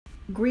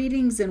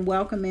Greetings and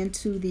welcome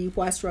into the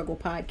Why Struggle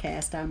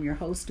podcast. I'm your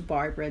host,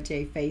 Barbara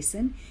J.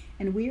 Faison,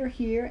 and we are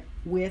here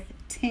with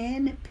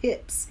 10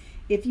 PIPs.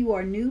 If you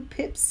are new,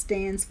 PIPs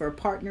stands for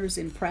Partners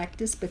in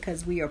Practice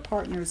because we are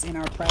partners in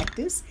our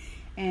practice,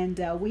 and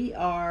we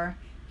are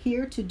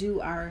here to do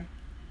our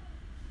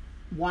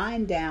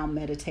wind down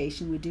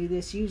meditation. We do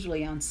this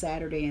usually on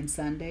Saturday and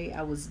Sunday.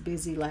 I was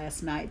busy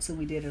last night, so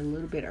we did it a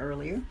little bit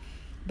earlier.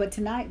 But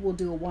tonight we'll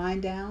do a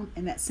wind down,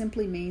 and that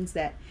simply means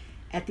that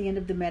at the end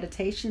of the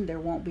meditation, there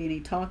won't be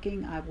any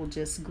talking. I will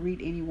just greet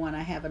anyone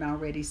I haven't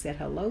already said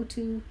hello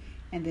to,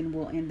 and then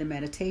we'll end the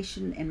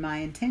meditation. And my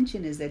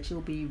intention is that you'll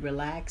be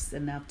relaxed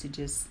enough to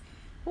just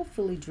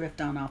hopefully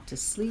drift on off to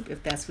sleep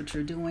if that's what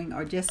you're doing,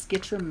 or just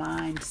get your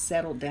mind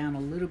settled down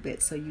a little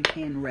bit so you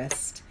can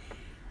rest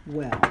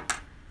well.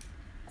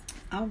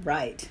 All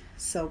right,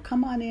 so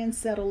come on in,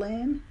 settle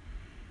in,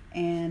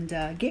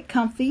 and get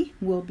comfy.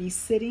 We'll be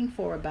sitting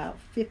for about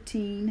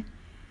 15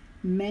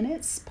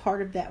 minutes. Part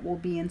of that will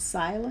be in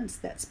silence.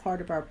 That's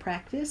part of our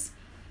practice.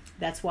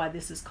 That's why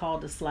this is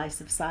called a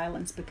slice of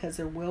silence, because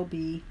there will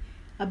be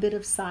a bit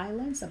of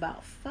silence,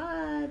 about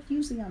 5,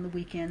 usually on the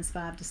weekends,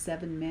 5 to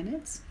 7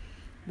 minutes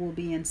will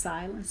be in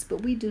silence,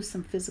 but we do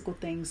some physical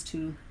things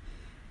to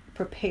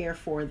prepare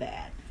for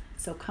that.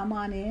 So come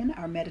on in.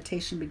 Our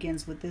meditation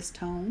begins with this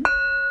tone.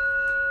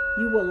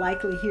 You will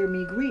likely hear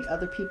me greet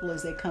other people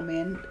as they come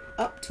in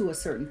up to a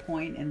certain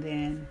point, and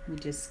then we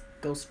just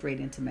go straight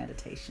into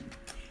meditation.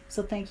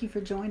 So thank you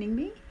for joining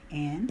me,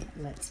 and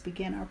let's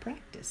begin our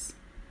practice.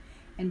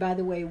 And by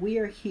the way, we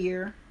are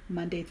here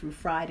Monday through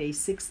Friday,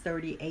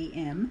 6:30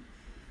 a.m.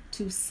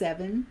 to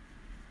 7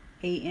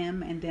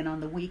 a.m. And then on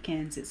the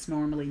weekends, it's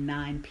normally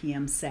 9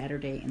 p.m.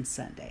 Saturday and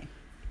Sunday.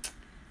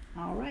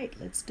 All right,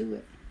 let's do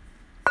it.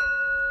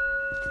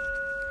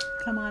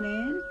 Come on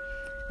in.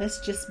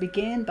 Let's just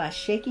begin by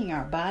shaking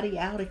our body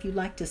out. If you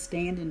like to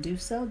stand and do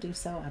so, do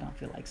so. I don't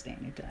feel like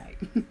standing tonight.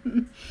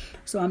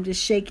 So I'm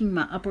just shaking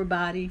my upper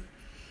body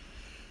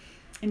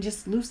and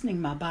just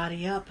loosening my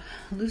body up,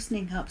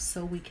 loosening up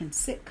so we can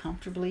sit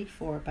comfortably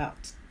for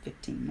about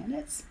 15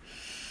 minutes.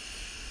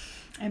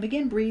 And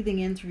begin breathing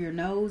in through your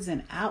nose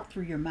and out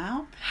through your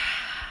mouth.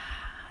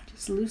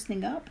 Just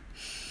loosening up.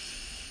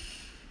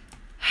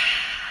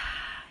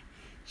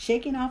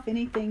 Shaking off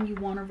anything you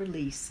want to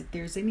release. If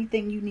there's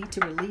anything you need to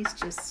release,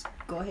 just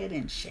go ahead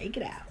and shake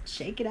it out.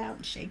 Shake it out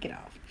and shake it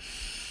off.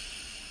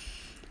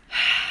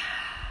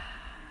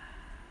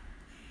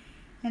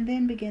 And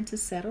then begin to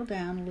settle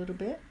down a little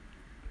bit.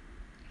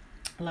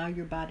 Allow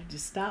your body to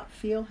stop.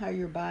 Feel how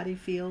your body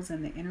feels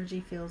and the energy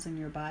feels in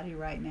your body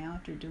right now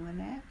after doing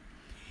that.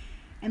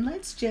 And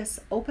let's just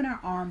open our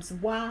arms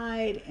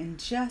wide and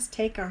just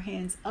take our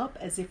hands up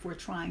as if we're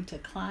trying to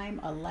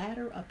climb a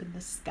ladder up in the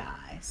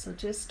sky. So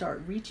just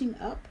start reaching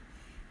up,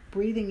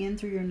 breathing in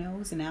through your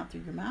nose and out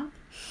through your mouth.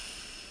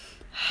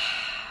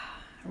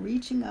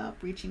 Reaching up,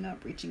 reaching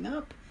up, reaching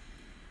up.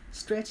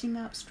 Stretching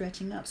up,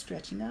 stretching up,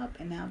 stretching up.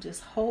 And now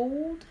just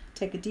hold.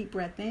 Take a deep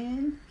breath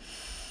in.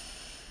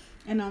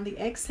 And on the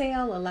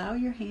exhale, allow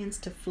your hands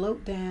to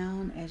float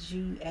down as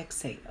you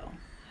exhale.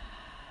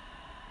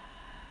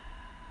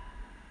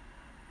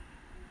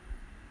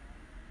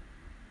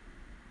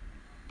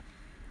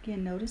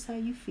 Again, notice how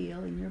you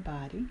feel in your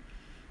body.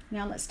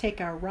 Now let's take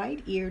our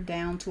right ear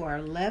down to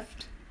our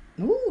left.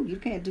 Ooh, you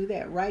can't do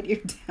that. Right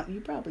ear down.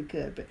 You probably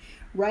could, but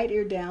right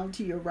ear down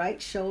to your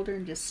right shoulder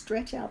and just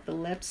stretch out the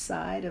left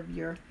side of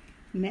your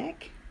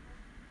neck.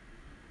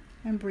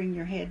 And bring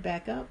your head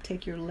back up.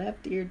 Take your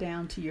left ear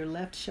down to your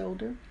left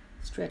shoulder.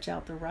 Stretch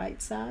out the right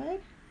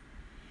side.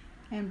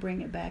 And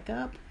bring it back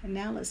up. And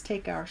now let's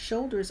take our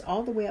shoulders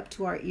all the way up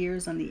to our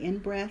ears on the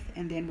in-breath.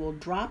 And then we'll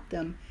drop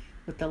them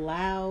with a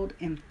loud,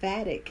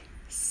 emphatic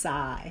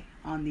sigh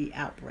on the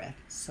out-breath.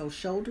 So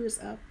shoulders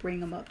up. Bring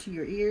them up to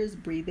your ears.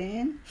 Breathe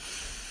in.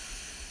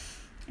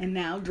 And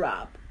now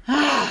drop.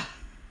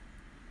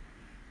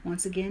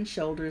 Once again,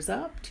 shoulders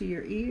up to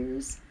your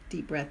ears.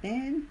 Deep breath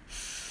in.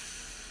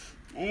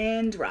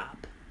 And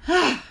drop.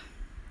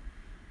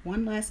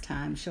 One last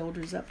time.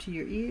 Shoulders up to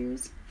your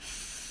ears.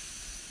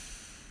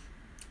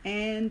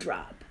 And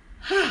drop.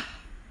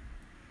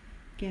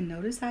 Again,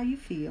 notice how you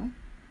feel.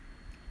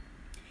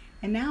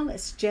 And now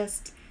let's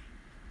just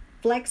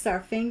flex our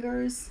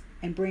fingers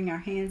and bring our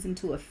hands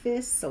into a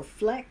fist. So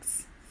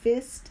flex,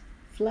 fist,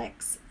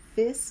 flex,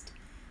 fist,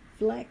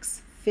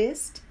 flex,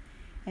 fist.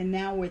 And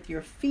now with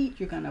your feet,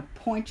 you're going to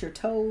point your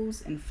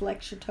toes and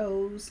flex your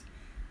toes.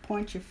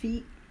 Point your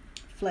feet.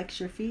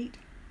 Flex your feet,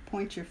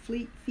 point your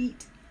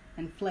feet,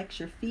 and flex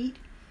your feet.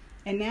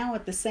 And now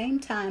at the same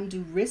time,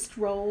 do wrist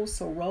rolls.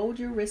 So roll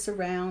your wrists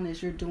around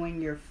as you're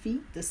doing your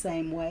feet the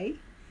same way.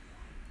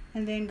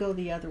 And then go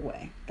the other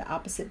way, the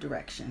opposite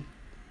direction.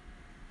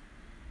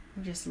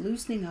 We're just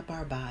loosening up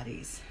our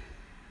bodies.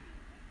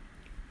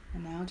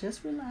 And now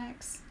just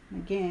relax.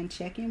 Again,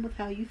 check in with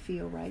how you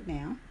feel right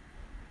now.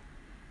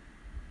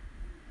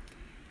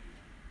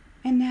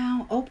 And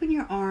now open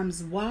your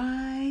arms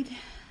wide.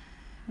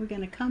 We're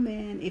going to come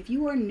in. If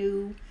you are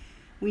new,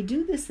 we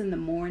do this in the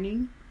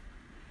morning.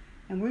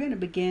 And we're going to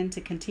begin to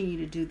continue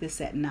to do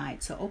this at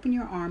night. So open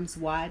your arms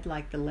wide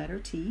like the letter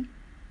T.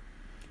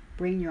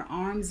 Bring your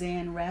arms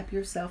in, wrap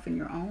yourself in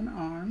your own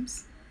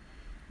arms,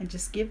 and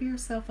just give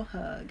yourself a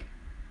hug.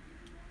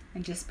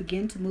 And just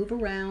begin to move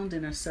around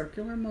in a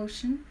circular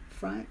motion,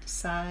 front,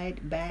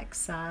 side, back,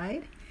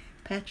 side.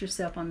 Pat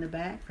yourself on the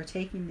back for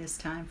taking this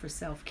time for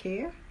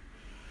self-care.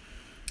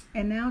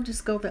 And now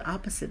just go the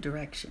opposite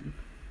direction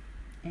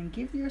and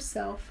give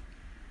yourself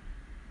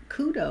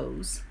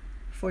kudos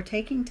for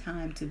taking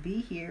time to be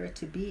here,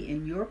 to be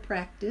in your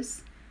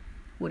practice,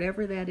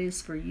 whatever that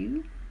is for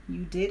you.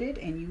 You did it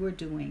and you are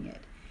doing it.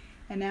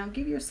 And now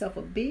give yourself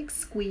a big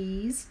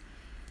squeeze.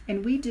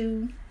 And we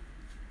do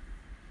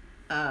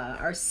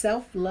our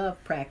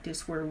self-love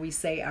practice where we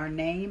say our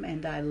name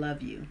and I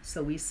love you.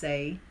 So we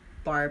say,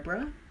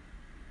 Barbara,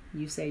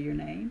 you say your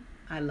name,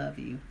 I love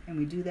you. And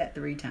we do that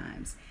 3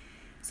 times.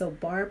 So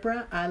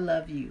Barbara, I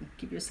love you.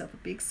 Give yourself a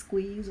big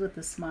squeeze with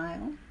a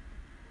smile.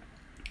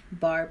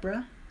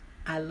 Barbara,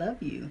 I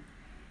love you.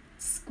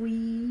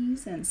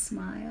 Squeeze and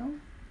smile.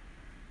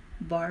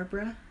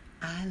 Barbara,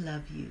 I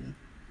love you.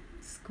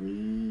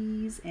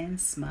 Squeeze and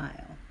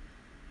smile.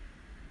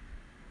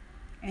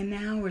 And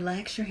now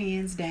relax your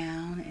hands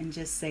down and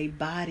just say,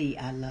 body,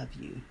 I love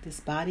you.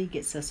 This body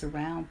gets us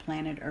around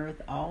planet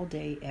Earth all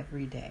day,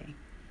 every day.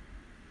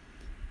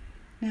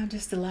 Now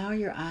just allow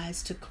your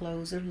eyes to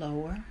close or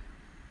lower.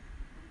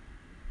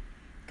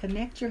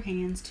 Connect your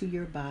hands to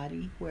your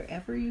body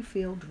wherever you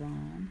feel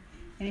drawn.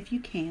 And if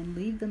you can,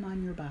 leave them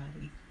on your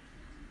body.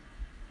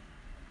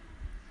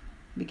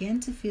 Begin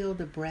to feel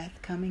the breath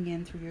coming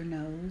in through your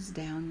nose,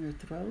 down your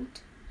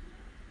throat,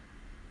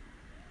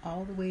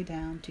 all the way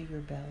down to your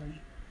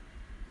belly.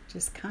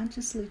 Just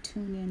consciously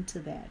tune into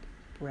that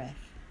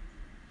breath.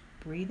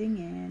 Breathing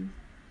in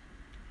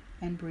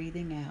and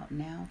breathing out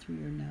now through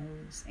your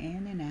nose,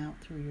 in and out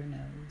through your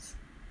nose.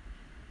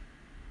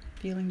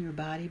 Feeling your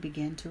body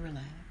begin to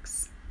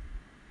relax.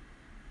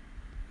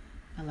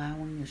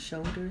 Allowing your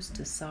shoulders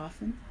to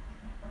soften.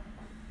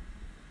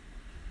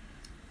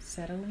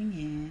 Settling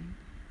in.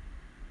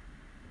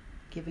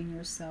 Giving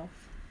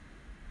yourself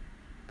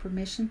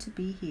permission to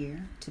be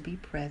here, to be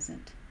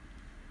present.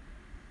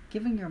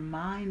 Giving your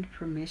mind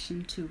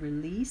permission to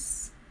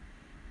release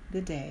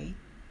the day,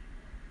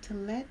 to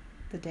let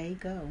the day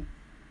go.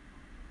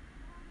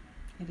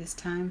 It is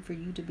time for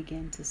you to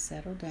begin to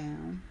settle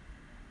down.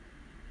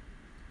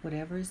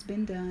 Whatever has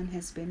been done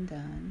has been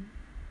done.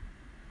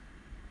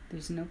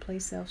 There's no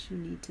place else you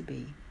need to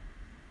be.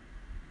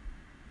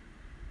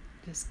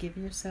 Just give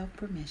yourself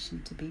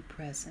permission to be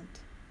present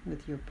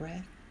with your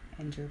breath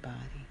and your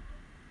body.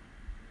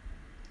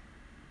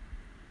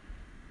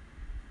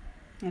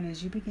 And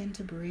as you begin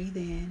to breathe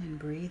in and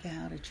breathe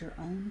out at your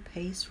own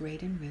pace,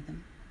 rate, and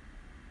rhythm,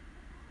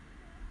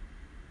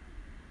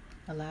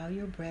 allow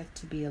your breath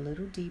to be a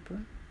little deeper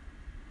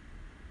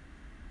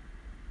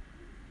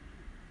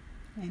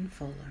and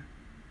fuller.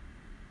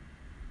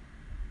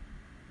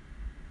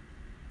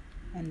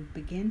 And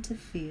begin to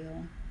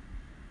feel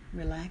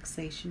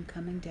relaxation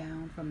coming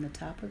down from the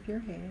top of your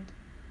head,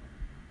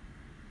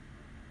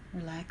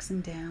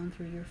 relaxing down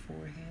through your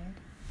forehead,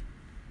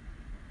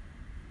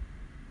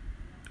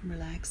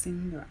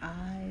 relaxing your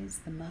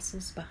eyes, the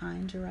muscles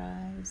behind your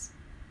eyes,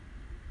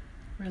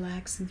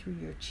 relaxing through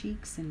your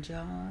cheeks and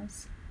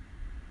jaws,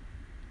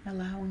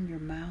 allowing your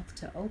mouth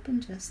to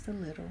open just a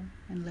little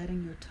and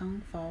letting your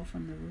tongue fall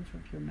from the roof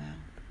of your mouth.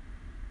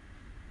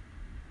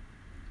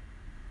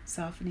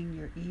 Softening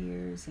your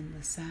ears and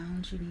the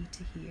sounds you need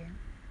to hear.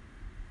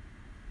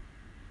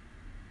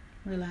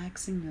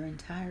 Relaxing your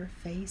entire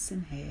face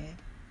and head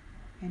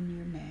and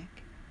your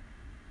neck.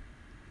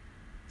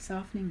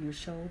 Softening your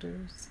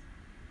shoulders.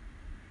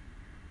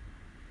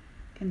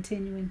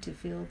 Continuing to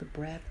feel the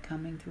breath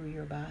coming through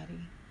your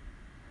body.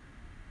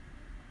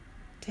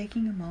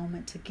 Taking a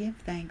moment to give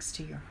thanks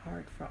to your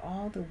heart for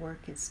all the work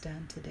it's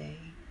done today,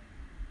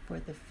 for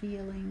the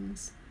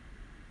feelings,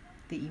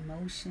 the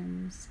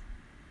emotions,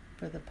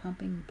 for the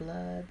pumping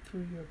blood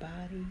through your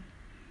body,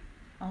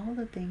 all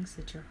the things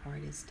that your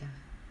heart has done.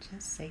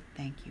 Just say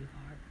thank you,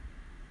 heart.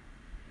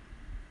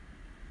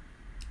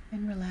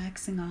 And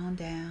relaxing on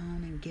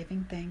down and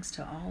giving thanks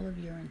to all of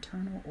your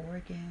internal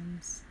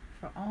organs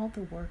for all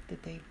the work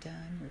that they've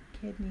done, your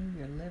kidney,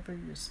 your liver,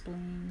 your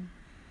spleen,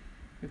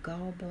 your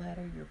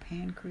gallbladder, your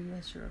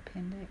pancreas, your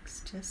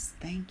appendix. Just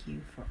thank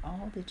you for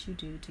all that you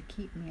do to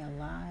keep me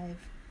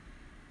alive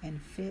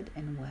and fit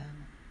and well.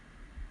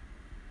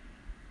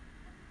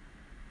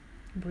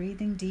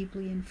 Breathing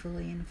deeply and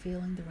fully and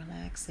feeling the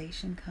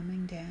relaxation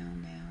coming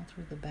down now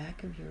through the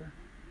back of your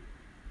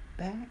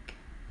back,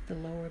 the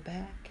lower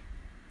back,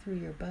 through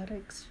your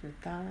buttocks, your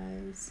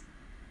thighs,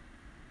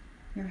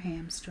 your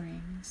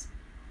hamstrings,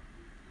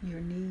 your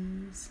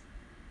knees,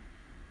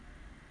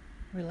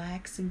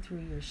 relaxing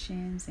through your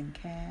shins and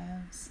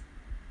calves,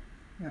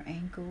 your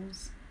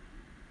ankles,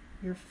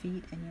 your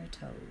feet and your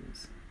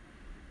toes.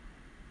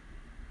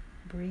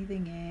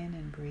 Breathing in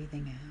and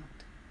breathing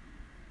out.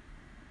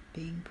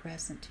 Being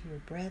present to your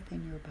breath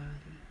and your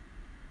body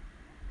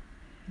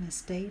in a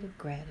state of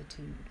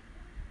gratitude.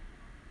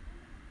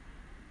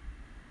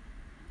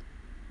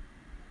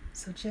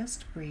 So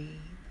just breathe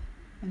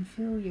and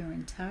feel your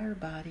entire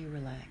body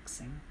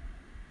relaxing.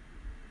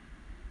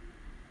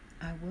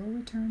 I will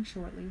return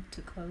shortly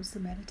to close the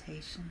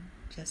meditation.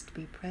 Just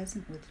be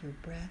present with your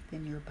breath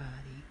in your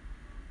body.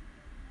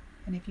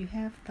 And if you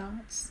have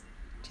thoughts,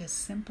 just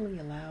simply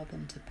allow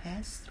them to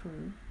pass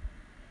through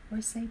or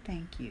say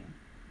thank you.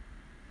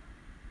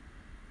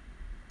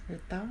 Your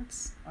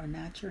thoughts are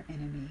not your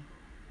enemy.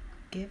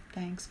 Give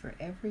thanks for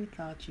every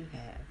thought you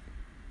have.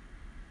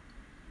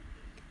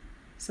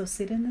 So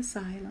sit in the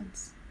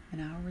silence, and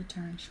I'll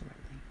return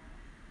shortly.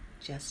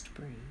 Just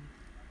breathe.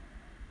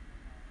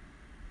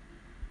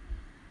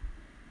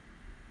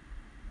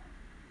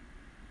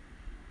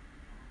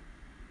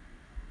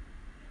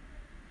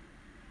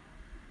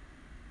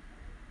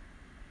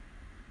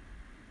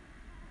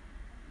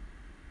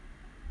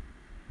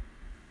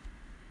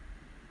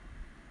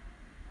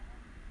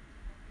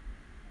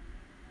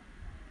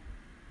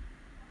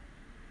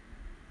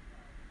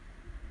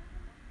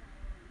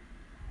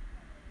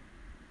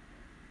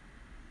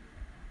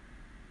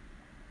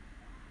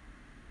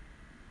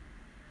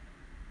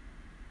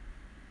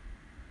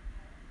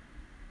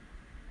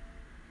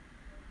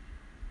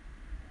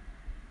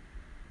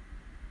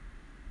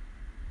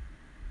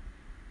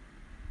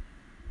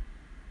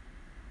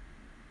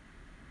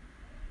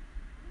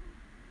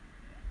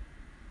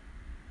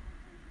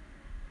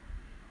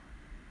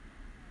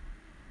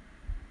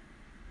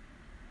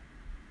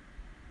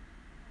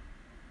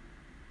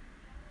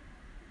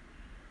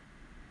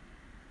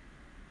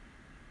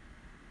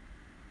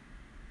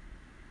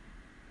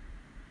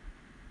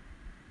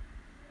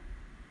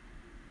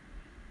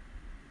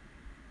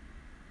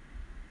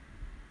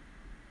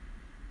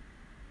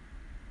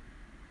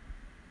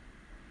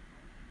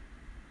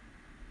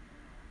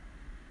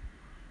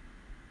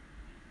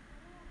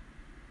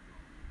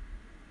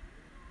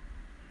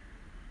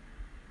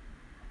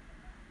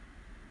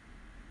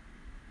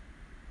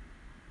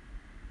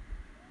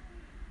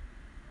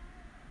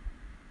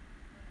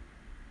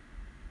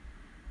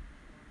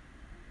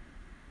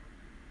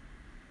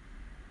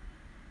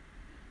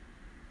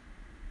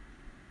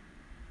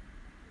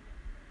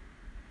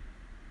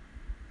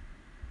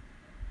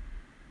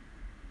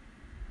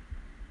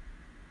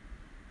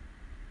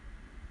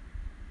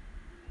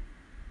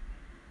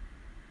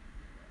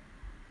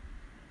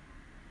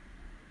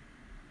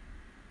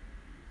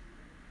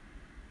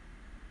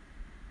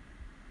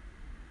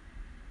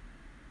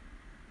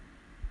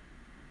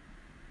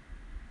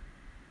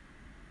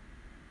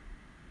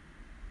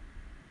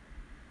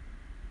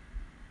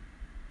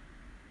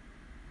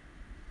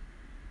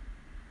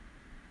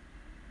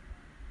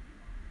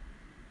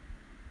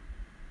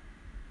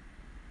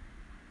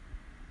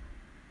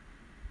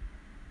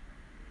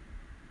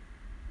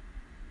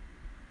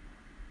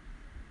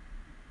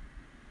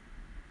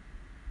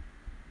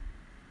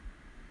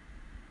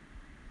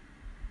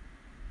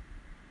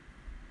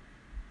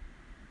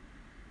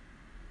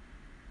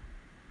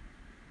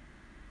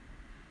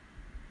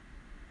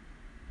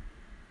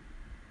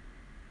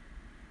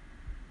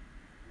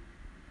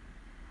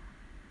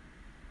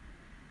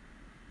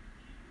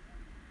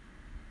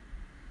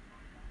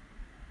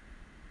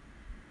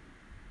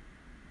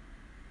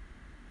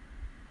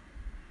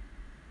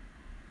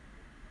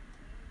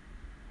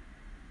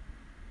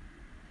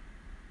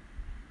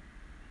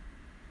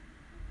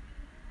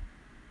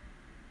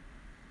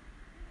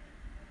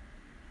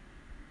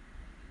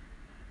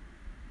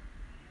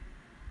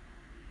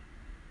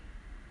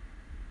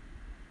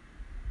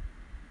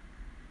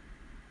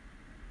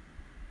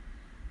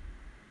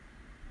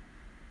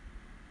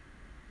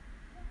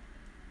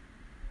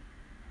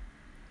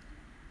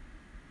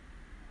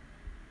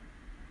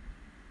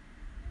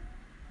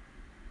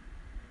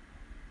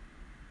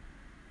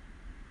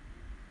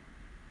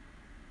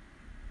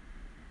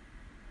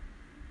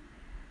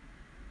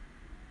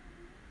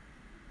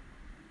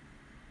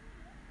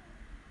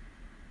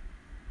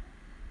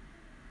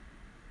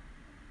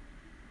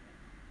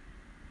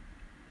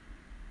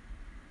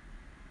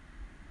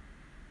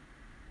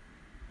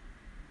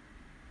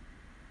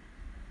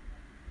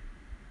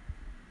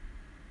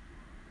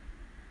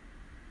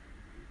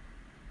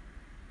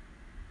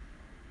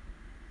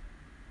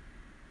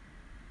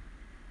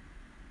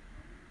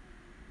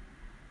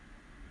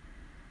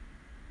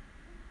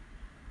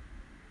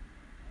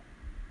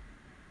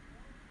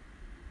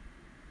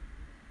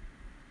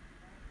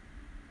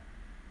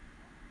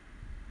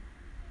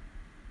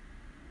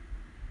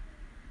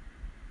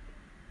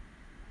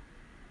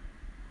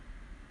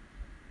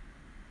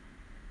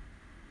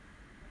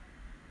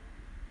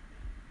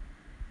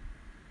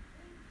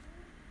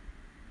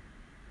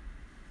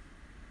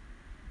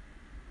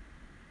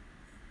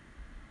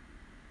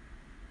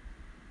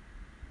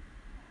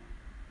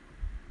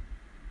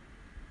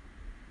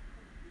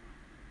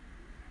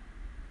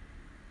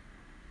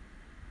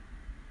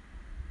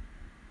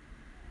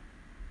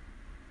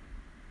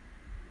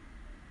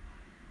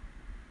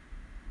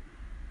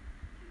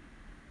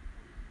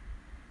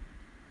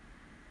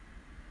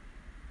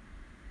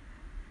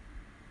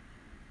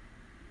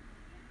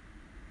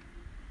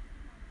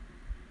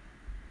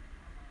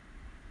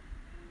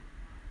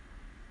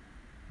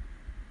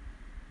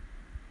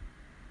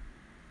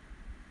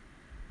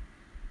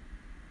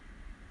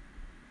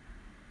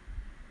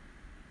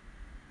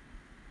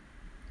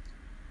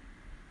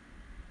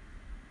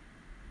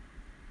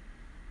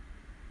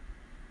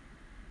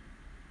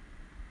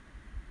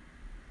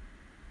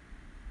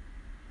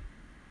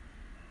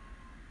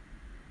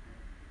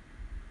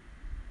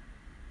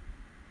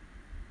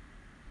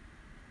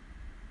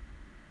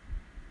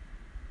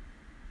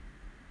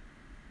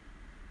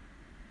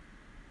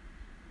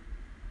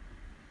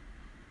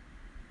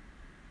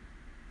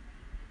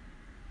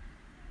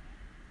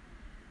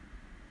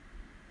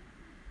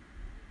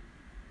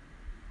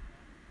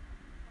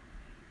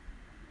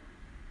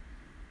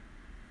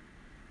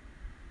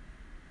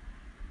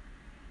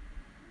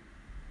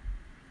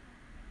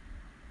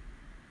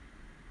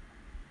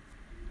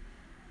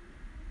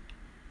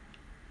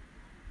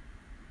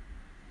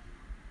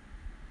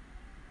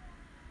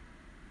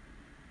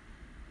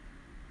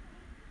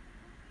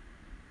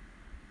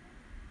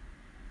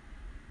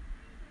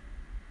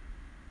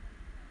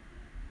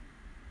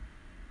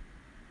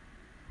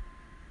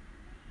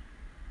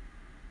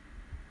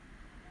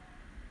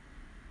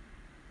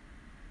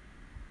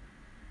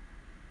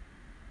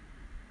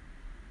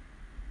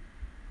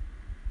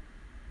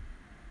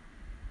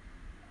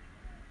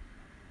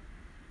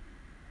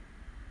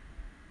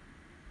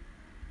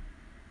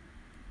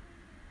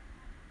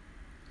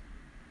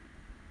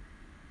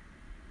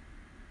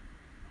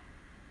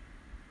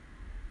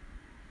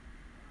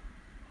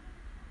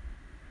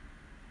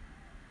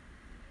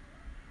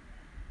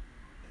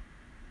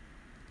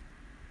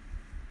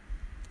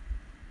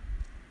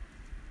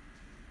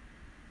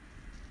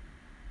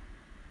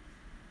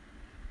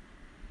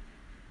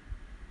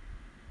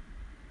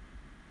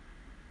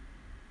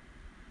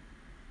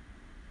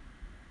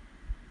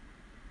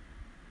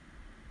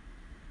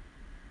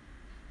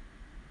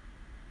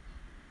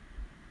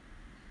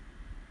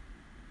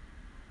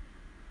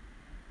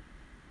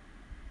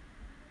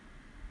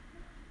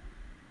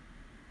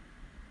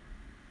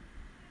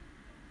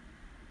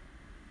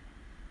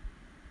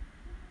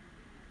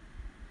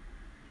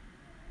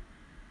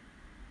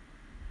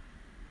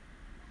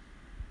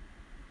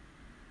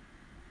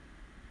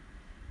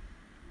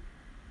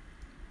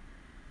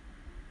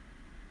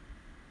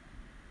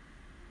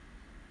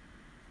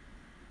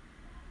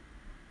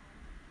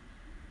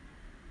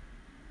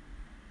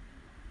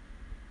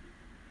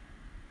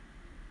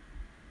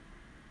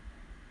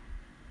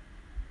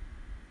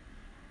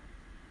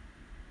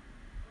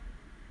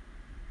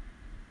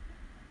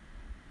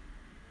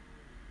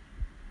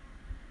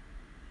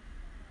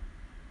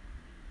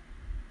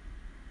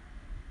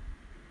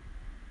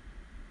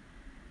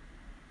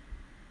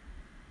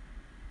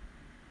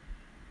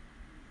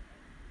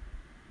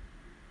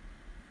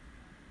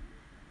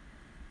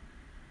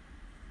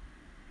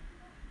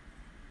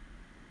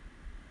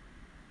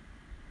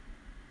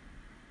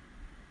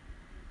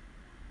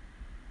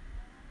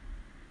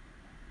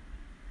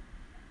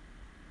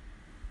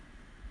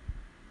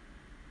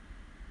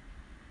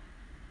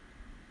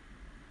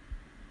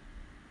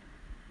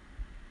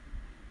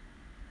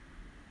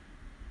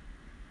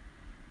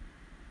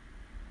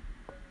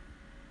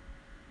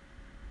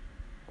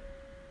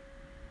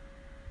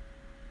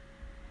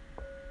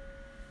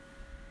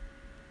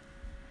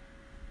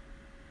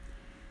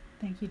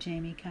 Thank you,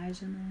 Jamie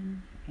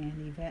Kaiserman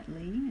and Yvette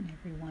Lee and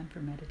everyone for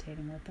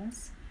meditating with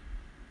us.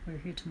 We're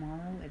here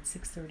tomorrow at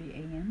 6:30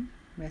 a.m.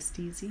 Rest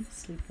easy,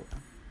 sleep well.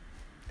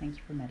 Thank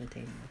you for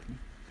meditating with me.